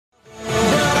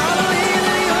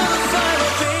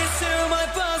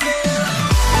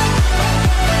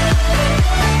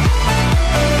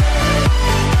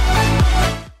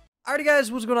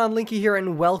guys, what's going on? Linky here,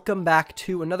 and welcome back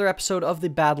to another episode of the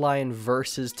Badlion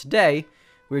Versus. Today,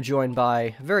 we're joined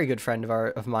by a very good friend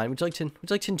of mine. Would you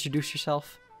like to introduce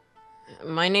yourself?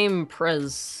 My name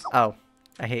Prez. Oh,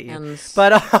 I hate you. And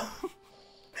but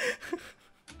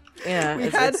yeah,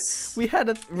 we had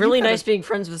a really nice being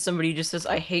friends with somebody who just says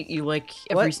I hate you like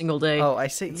every single day. Oh, I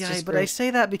say but I say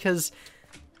that because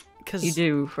you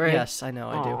do, right? Yes, I know,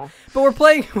 I do. But we're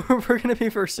playing. We're gonna be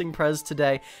versing Prez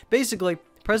today. Basically,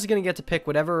 Prez is gonna get to pick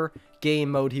whatever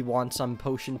game mode he wants on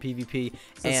Potion PvP,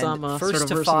 and first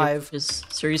to 5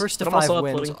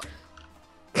 wins.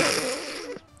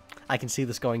 I can see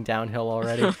this going downhill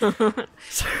already.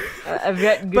 I've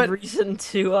got good reason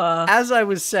to. As I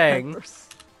was saying,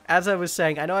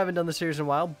 I know I haven't done the series in a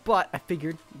while, but I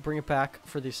figured bring it back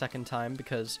for the second time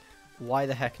because why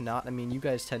the heck not? I mean, you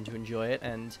guys tend to enjoy it,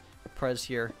 and Prez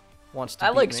here wants to.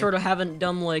 I sort of haven't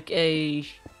done like a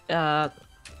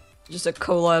just a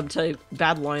collab type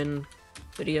Badlion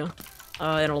video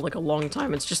in like a long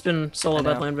time. It's just been solo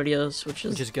Badlion videos, which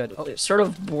is good. Oh, it's sort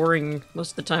of boring most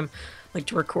of the time. Like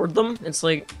to record them, it's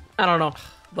like I don't know,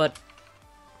 but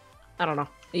I don't know.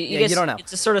 You don't know.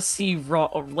 It's just sort of see raw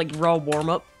warm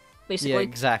up, basically. Yeah,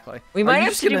 exactly. We might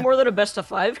have to do more than a best of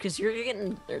 5 because you're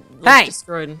getting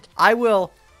destroyed. I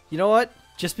will. You know what?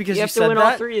 Just because you have said to win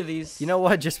that, all 3 of these. You know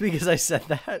what? Just because I said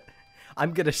that,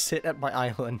 I'm gonna sit at my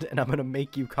island and I'm gonna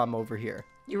make you come over here.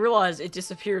 You realize it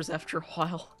disappears after a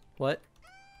while. What?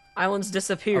 Islands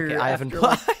disappear. Okay, I haven't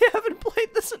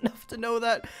played this enough to know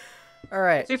that. All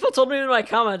right. People told me in my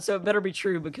comments, so it better be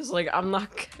true because like I'm not.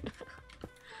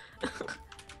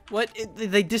 What?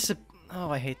 They disappear. Oh,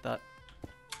 I hate that.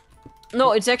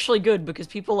 No, it's actually good because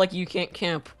people like you can't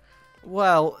camp.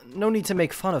 Well, no need to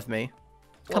make fun of me.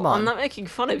 Come on. I'm not making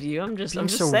fun of you. I'm just so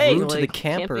saying rude like to the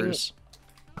campers.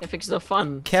 Camping's no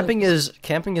fun. Camping is a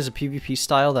PvP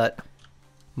style that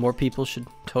more people should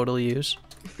totally use.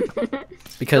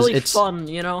 Because really it's fun,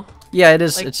 you know. Yeah, it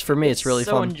is. Like, it's for me. It's really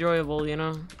so fun. Enjoyable, you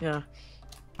know. Yeah.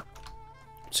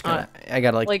 Just gonna, I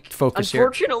gotta like focus here.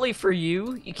 Unfortunately for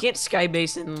you, you can't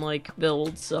skybase and like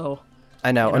build. So.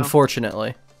 I know.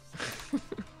 Unfortunately.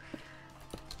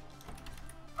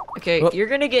 Okay, you're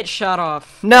gonna get shot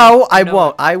off. No, I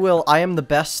won't. I will. I am the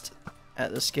best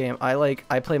at this game. I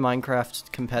play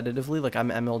Minecraft competitively. Like I'm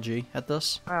MLG at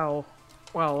this. Wow.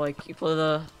 Wow, like you play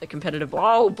the competitive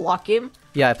block game?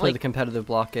 Yeah, I play the competitive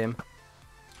block game.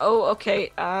 Oh,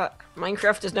 okay.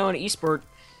 Minecraft is now an esport.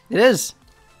 It is.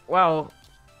 Wow.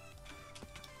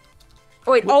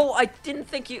 Oh wait, I didn't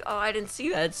think you I didn't see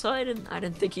that, so I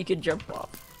didn't think you could jump off.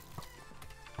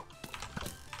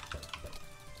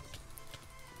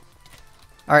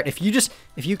 Alright, if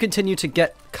you continue to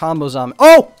get combos on me.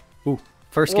 Oh! Ooh,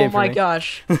 first game for me. Oh my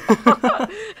gosh.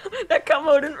 That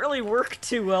combo didn't really work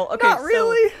too well. Okay, not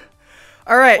really.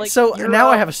 Alright, so now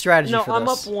I have a strategy for this. No, I'm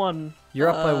up 1. You're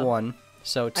up by 1.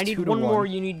 So it's 2 to 1. I need 1 more,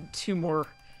 you need 2 more.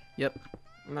 Yep.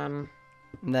 And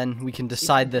then we can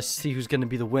decide this, see who's gonna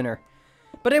be the winner.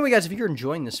 But anyway, guys, if you're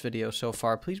enjoying this video so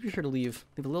far, please be sure to leave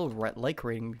a little like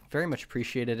rating. Very much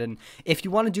appreciated. And if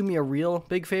you want to do me a real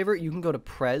big favor, you can go to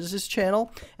Prez's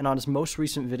channel, and on his most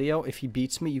recent video, if he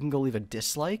beats me, you can go leave a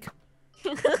dislike.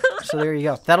 So there you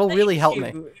go. That'll really help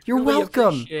me. You're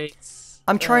welcome.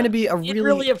 I'm trying to be a really... It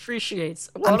really appreciates.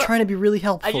 I'm trying to be really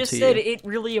helpful to you. I just said it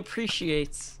really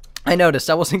appreciates. I noticed.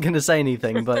 I wasn't going to say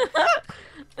anything, but...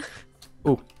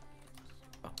 Ooh.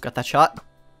 Oh, got that shot.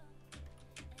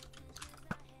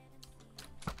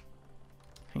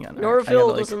 Hang on.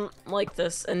 Norville doesn't like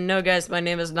this, and no, guys, my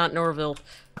name is not Norville.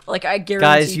 Like, I guarantee.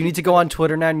 Guys, you need to go on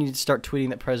Twitter now, and you need to start tweeting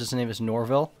that Prez's name is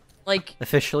Norville. Like,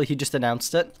 officially, he just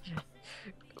announced it.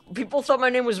 People thought my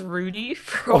name was Rudy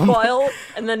for a while,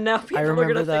 and then now people are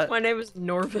gonna think my name is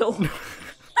Norville.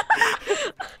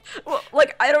 Well,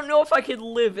 like, I don't know if I could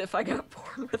live if I got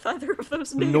born with either of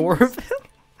those names. Norville?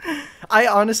 I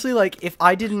honestly, like, if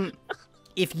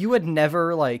you had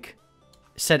never, like,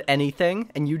 said anything,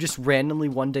 and you just randomly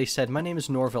one day said, my name is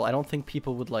Norville, I don't think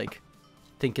people would, like,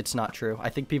 think it's not true. I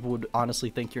think people would honestly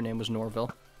think your name was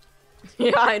Norville.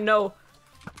 Yeah, I know.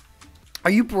 Are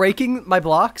you breaking my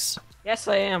blocks? Yes,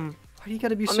 I am. Why do you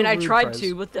gotta be so rude, I tried Prez?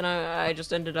 to, but then I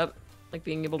just ended up, like,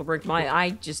 being able to break mine.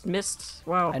 I just missed.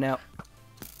 Wow. I know.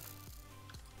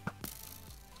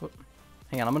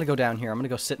 Hang on, I'm gonna go down here. I'm gonna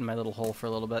go sit in my little hole for a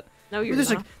little bit. No, you're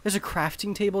not. There's a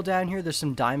crafting table down here. There's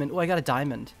some diamond. Oh, I got a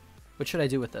diamond. What should I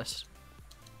do with this?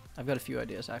 I've got a few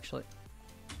ideas, actually.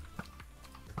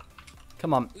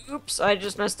 Come on. Oops, I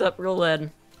just messed up real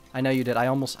bad. I know you did. I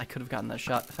could have gotten that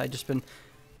shot if I'd just been...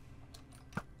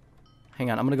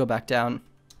 Hang on, I'm gonna go back down.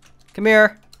 Come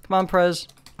here. Come on, Prez.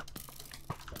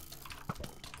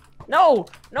 No!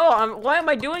 No, why am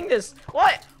I doing this?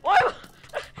 What? Why?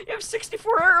 You have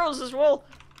 64 arrows as well.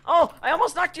 Oh, I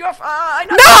almost knocked you off. I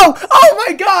knocked No! Oh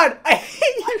my god! I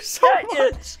hate you so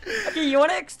much. Okay, you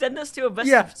want to extend this to a best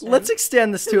Yeah, of 10? let's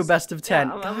extend this to a best of 10.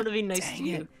 Yeah, I'm gonna be nice to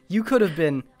you. It. You could have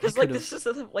been. Because like this is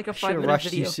like a 5-minute rushed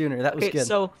video. you sooner. That was okay, good.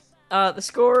 So, the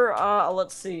score.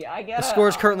 Let's see. The score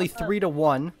is currently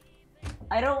 3-1.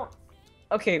 I don't.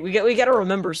 Okay, we gotta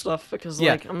remember stuff because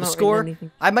like I'm the not score.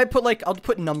 anything. I might put I'll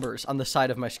put numbers on the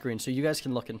side of my screen so you guys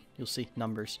can look and you'll see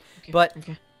numbers. Okay, but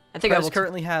okay. I think Prez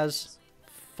currently has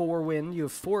 4 wins. You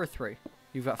have 4 or 3.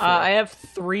 You've got 4. I have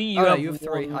 3. You you have 1.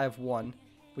 3. I have 1,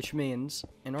 which means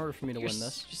in order for me to win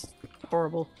this, just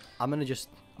horrible. I'm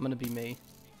gonna be me.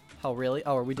 Oh really?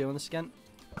 Oh, are we doing this again?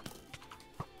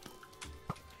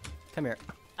 Come here.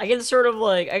 I get sort of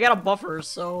like I got a buffer,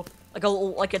 so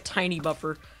like a tiny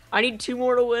buffer. I need 2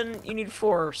 more to win. You need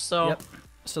 4. So. Yep.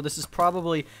 So this is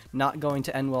probably not going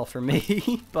to end well for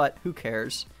me, but who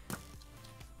cares?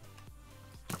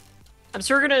 I'm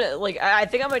sort of gonna like. I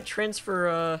think I might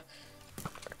transfer.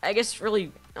 I guess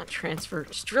really not transfer.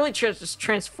 Just really just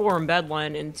transform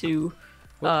Badlion into,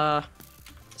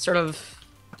 sort of,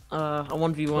 a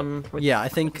 1v1. With Yeah, I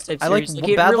think this I like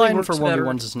series. Badlion really for better.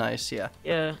 1v1s is nice. Yeah.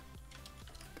 Yeah.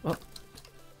 Oh.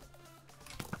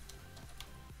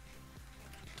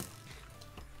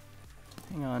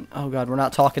 Hang on. Oh god, we're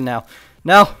not talking now.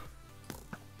 No.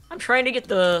 I'm trying to get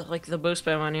the bow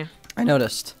spam on you. I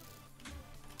noticed.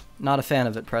 Not a fan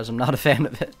of it, Prez. I'm not a fan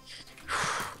of it.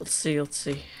 Let's see.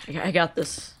 I got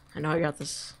this. I know I got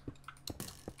this.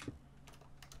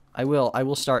 I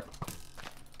will start.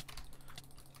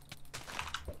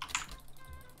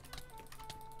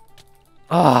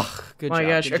 Oh, good job. My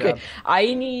gosh. Good Okay, job.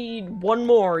 I need 1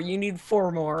 more. You need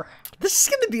 4 more. This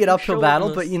is gonna be an uphill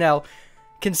battle, but you know,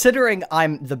 considering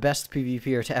I'm the best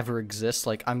PvPer to ever exist,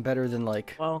 like I'm better than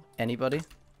like anybody.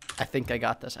 I think I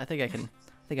got this. I think I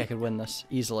can win this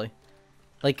easily.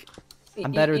 Like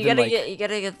I'm better than like you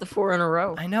gotta get the 4 in a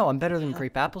row. I know I'm better than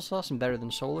Grape Applesauce. I'm better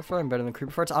than Solar Flare. I'm better than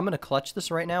Creeper Farts. I'm gonna clutch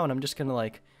this right now, and I'm just gonna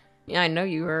like. Yeah, I know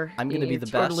you are. I'm gonna be the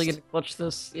totally best. Gonna clutch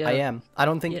this. Yeah. I am. I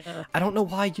don't think. Yeah. I don't know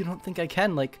why you don't think I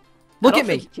can. Like, look at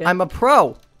me. You can. I'm a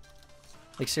pro.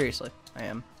 Like seriously, I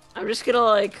am. I'm just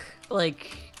gonna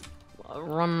like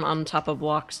run on top of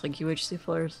blocks like UHC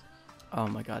players. Oh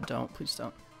my god, don't. Please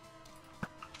don't.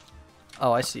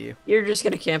 Oh, I see you. You're just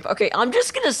gonna camp. Okay, I'm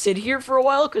just gonna sit here for a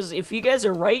while because if you guys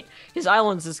are right, his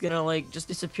islands is gonna like just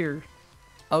disappear.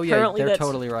 Oh yeah, Apparently they're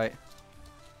totally right.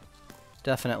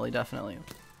 Definitely.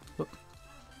 Oop.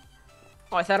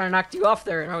 Oh, I thought I knocked you off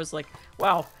there, and I was like,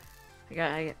 wow. I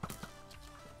got.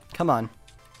 Come on.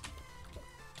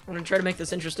 I'm gonna try to make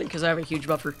this interesting because I have a huge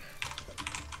buffer.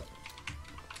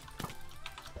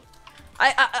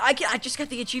 I just got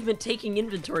the achievement taking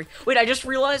inventory. Wait, I just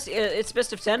realized it's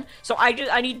best of 10, so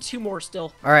I need 2 more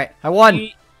still. All right, I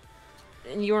won.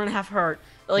 And you were in half heart.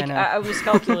 Like I was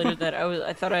calculated that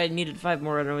I thought I needed 5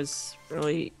 more, and I was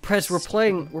really. Prez,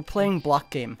 we're playing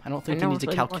block game. I don't think you need to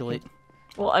calculate.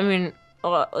 Well, I mean,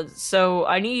 so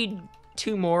I need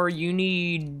 2 more. You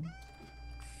need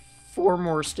 4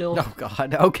 more still. Oh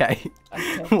God. Okay.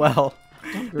 Well,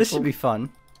 this should be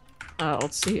fun.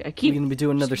 Let's see. Are we gonna be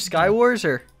doing another Sky Wars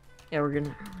or? Yeah, we're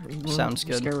gonna. Sounds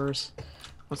good. Sky Wars.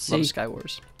 Let's see. Love Sky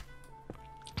Wars.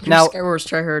 You're Now, Sky Wars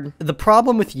tryhard. The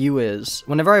problem with you is,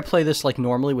 whenever I play this like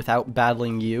normally without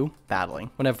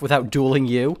without dueling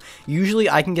you, usually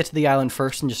I can get to the island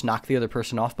first and just knock the other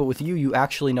person off. But with you, you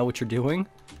actually know what you're doing.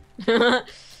 No,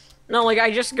 like I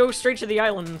just go straight to the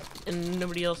island and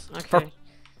nobody else. Okay.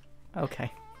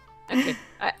 Okay. Okay.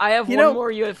 I have 1 more.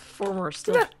 You have 4 more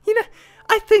still. You know.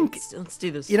 I think. Let's do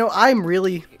this. You know, I'm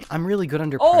really good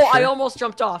under pressure. Oh, I almost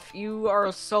jumped off. You are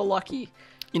so lucky.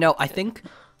 You know, I think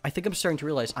I'm starting to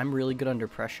realize I'm really good under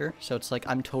pressure. So it's like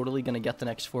I'm totally gonna get the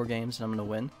next 4 games and I'm gonna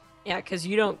win. Yeah, because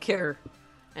you don't care.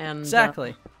 And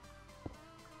exactly.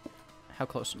 How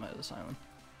close am I to this island?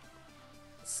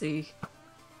 Let's see.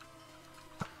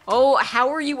 Oh, how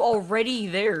are you already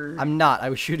there? I'm not. I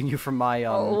was shooting you from my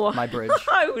my bridge.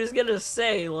 I was gonna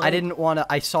say. Like, I didn't want to.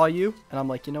 I saw you, and I'm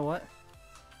like, you know what?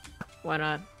 Why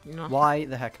not? You know. Why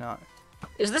the heck not?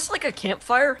 Is this like a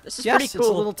campfire? This is yes, pretty cool. It's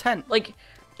a little tent. Like,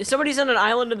 if somebody's on an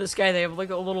island in the sky, they have like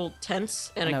a little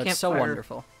tents and a campfire. It's so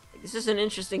wonderful. This is an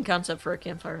interesting concept for a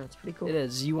campfire. That's pretty cool. It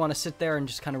is. You want to sit there and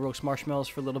just kind of roast marshmallows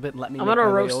for a little bit and let me. I'm make gonna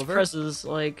my way roast over? Prez's,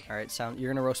 like. All right,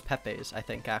 you're gonna roast Pepe's. I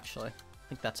think actually. I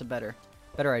think that's a better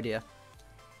idea.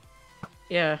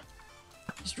 Yeah.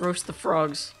 Just roast the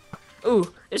frogs.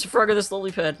 Ooh, there's a frog of this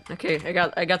lily pad. Okay, I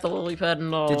got the lily pad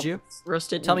and all. Did you?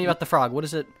 Roast it. Tell me about the frog. What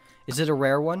is it? Is it a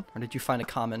rare one, or did you find a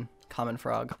common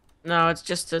frog? No, it's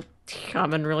just a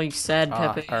common, really sad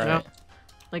Pepe. You know? Alright.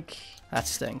 Like, That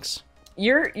stinks.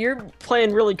 you're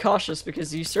playing really cautious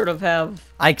because you sort of have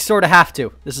I sort of have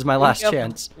to. This is my last you have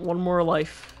chance. one more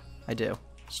life. I do.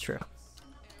 It's true.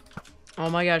 Oh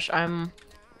my gosh, I'm...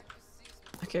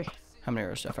 Okay. How many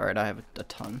arrows stuff? Alright, I have a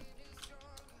ton.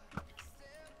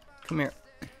 Come here.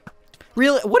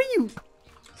 Really? What are you...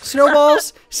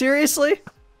 Snowballs? Seriously?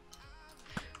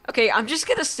 Okay, I'm just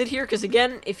gonna sit here because,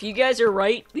 again, if you guys are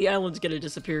right, the island's gonna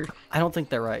disappear. I don't think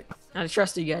they're right. I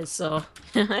trust you guys, so...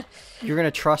 You're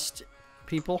gonna trust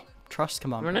people? Trust?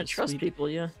 Come on. We're gonna please. trust people,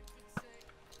 yeah.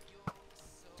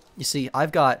 You see,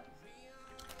 I've got...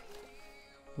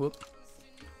 Whoop.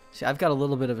 See, I've got a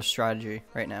little bit of a strategy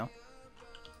right now.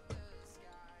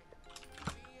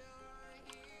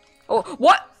 Oh,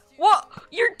 what? What?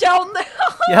 You're down there!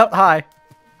 Yep, hi.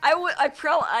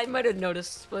 I might have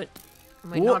noticed, but I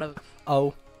might not have.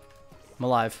 Oh. I'm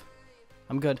alive.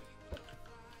 I'm good.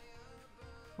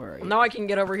 Where are you? Well, now I can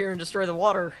get over here and destroy the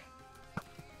water.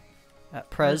 At I'll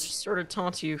Prez. just sort of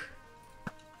taunt you.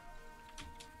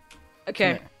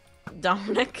 Okay,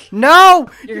 Dominic. No!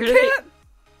 You're You gonna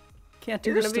can't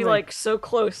do You're this gonna to be me. like so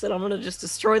close that I'm gonna just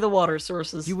destroy the water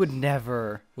sources. You would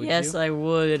never, would yes, you? I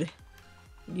would.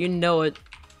 You know it.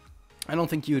 I don't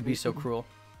think you would be so cruel.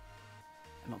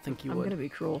 I don't think you I'm would. gonna be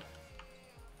cruel.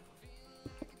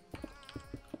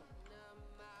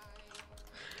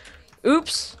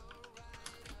 Oops.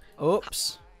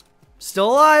 Oops.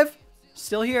 Still alive.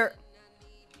 Still here.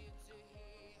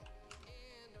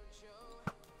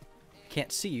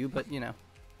 Can't see you, but you know.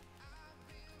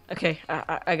 Okay,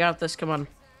 I got this. Come on.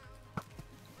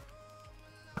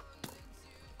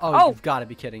 Oh, you've got to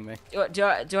be kidding me. Do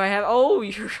I have? Oh,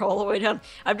 you're all the way down.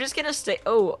 I'm just gonna stay.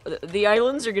 Oh, the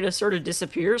islands are gonna sort of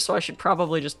disappear, so I should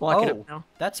probably just block it up now.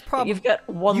 That's But probably. you've got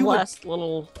one last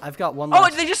little. I've got one Oh,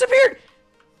 last. they disappeared!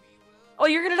 Oh,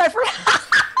 you're gonna die for.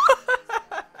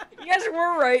 You guys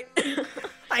were right.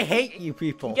 I hate you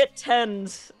people. You get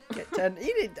tens. Get 10.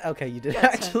 You did. Okay, you did Get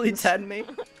actually 10s. 10 me.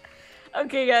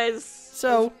 Okay, guys.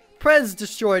 So, Prez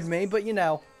destroyed me, but you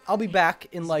know, I'll be back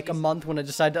in like a month when I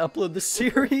decide to upload the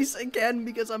series again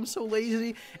because I'm so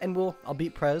lazy, and I'll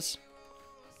beat Prez.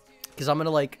 Because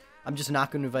I'm just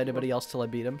not going to invite anybody else till I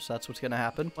beat him, so that's what's going to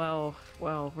happen. Wow,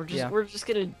 we're just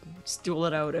gonna duel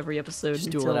it out every episode. Just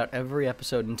duel it out every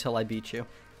episode until I beat you.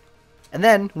 And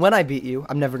then, when I beat you,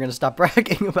 I'm never going to stop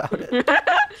bragging about it.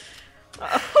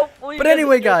 Hopefully But you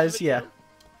anyway, enjoyed the guys, video. yeah.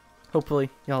 Hopefully,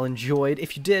 y'all enjoyed.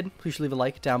 If you did, please leave a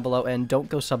like down below, and don't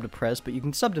go sub to Prez, but you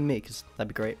can sub to me, because that'd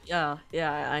be great. Yeah,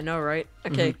 I know, right?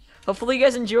 Okay, hopefully you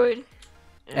guys enjoyed.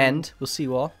 And we'll see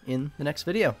you all in the next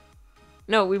video.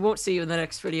 No, we won't see you in the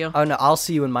next video. Oh, no, I'll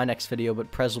see you in my next video,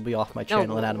 but Prez will be off my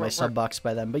channel and out of my we're- sub box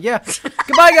by then. But yeah,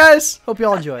 goodbye, guys. Hope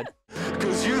y'all enjoyed.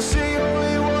 Cause you see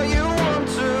only what you want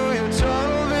to, your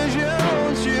tunnel vision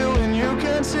haunts you, and you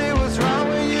can't see what's wrong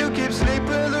when you keep sleeping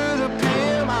through the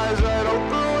PM. Eyes wide open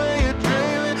when you're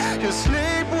dreaming, you're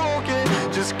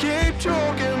sleepwalking, just keep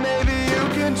talking, maybe you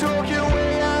can talk your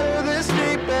way out of this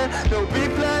deep end. Don't be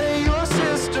planning your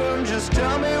system, just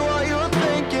tell me what you're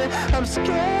thinking. I'm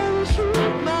scared.